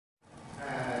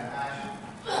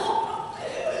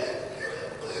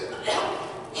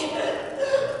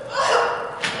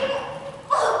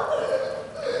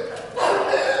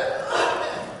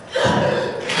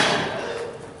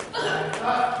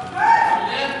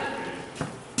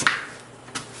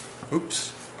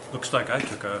Oops, looks like I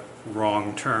took a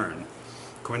wrong turn.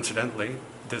 Coincidentally,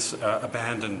 this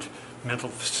abandoned mental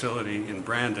facility in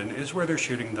Brandon is where they're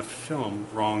shooting the film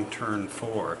Wrong Turn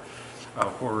 4, a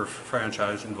horror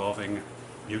franchise involving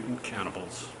mutant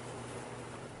cannibals.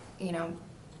 You know,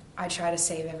 I try to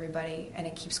save everybody and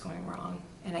it keeps going wrong.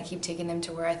 And I keep taking them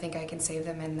to where I think I can save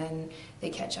them, and then they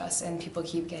catch us and people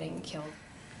keep getting killed.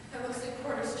 That looks like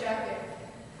Porter's jacket.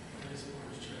 That is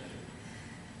Porter's jacket.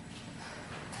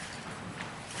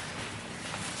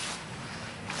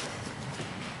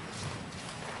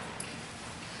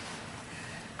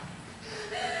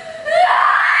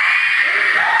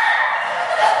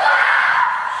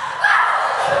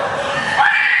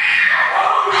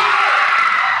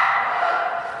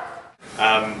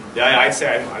 Yeah, I'd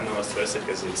say I'm the most twisted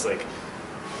because it's like,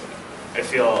 I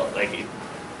feel like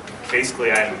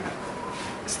basically I'm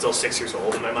still 6 years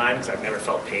old in my mind because I've never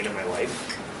felt pain in my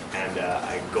life, and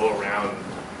I go around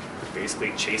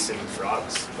basically chasing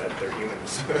frogs, but they're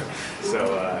humans.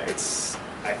 So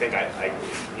I think I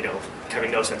you know, having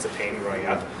no sense of pain growing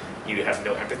up, you have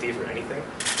no empathy for anything,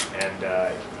 and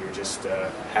you're just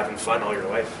having fun all your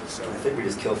life. So I think we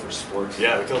just kill for sport.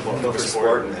 Yeah, we kill for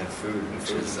sport and then food,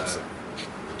 which is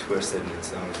twisted in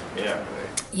its own way.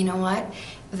 You know what?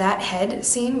 That head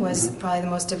scene was probably the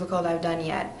most difficult I've done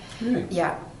yet. Really?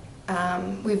 Yeah.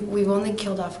 We've only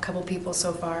killed off a couple people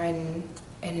so far, and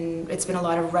it's been a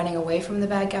lot of running away from the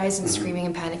bad guys and screaming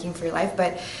and panicking for your life.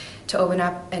 But to open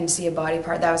up and see a body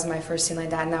part, that was my first scene like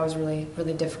that, and that was really,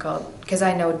 really difficult. Because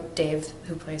I know Dave,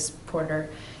 who plays Porter,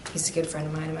 he's a good friend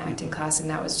of mine in my acting class, and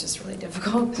that was just really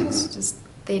difficult. It was just,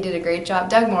 they did a great job.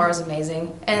 Doug Moore was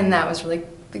amazing, and that was really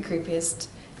the creepiest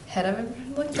head I've ever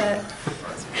looked at.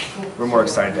 We're more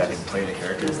excited to have him play the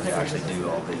characters than to actually do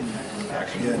all the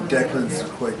action. Yeah, Declan's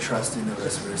quite trusting of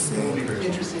us, we're seeing.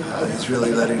 He's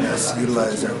really letting us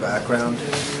utilize our background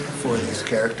for these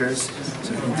characters,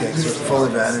 so we can take sort of full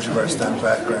advantage of our stunt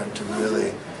background to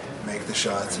really make the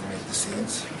shots and make the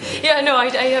scenes. Yeah, no, I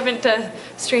haven't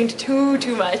strained too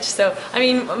much, so I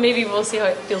mean, maybe we'll see how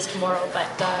it feels tomorrow, but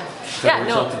yeah, no.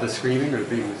 Result of the screaming or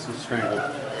being strangled?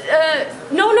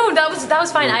 No, that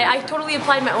was fine. I totally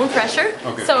applied my own pressure.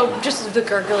 Okay. So just the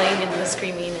gurgling and the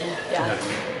screaming and yeah.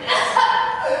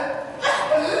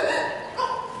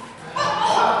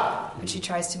 But she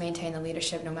tries to maintain the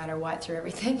leadership no matter what through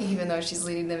everything, even though she's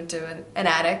leading them to an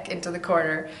attic into the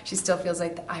corner. She still feels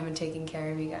like I'm taking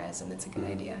care of you guys, and it's a good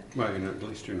idea. Well, you know, at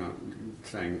least you're not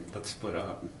saying, let's split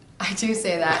up. I do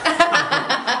say that.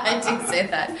 I do say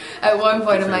that. At one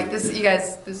point, I'm like, "This, you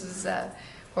guys, this is a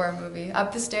horror movie.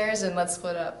 Up the stairs and let's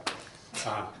split up."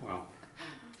 Well.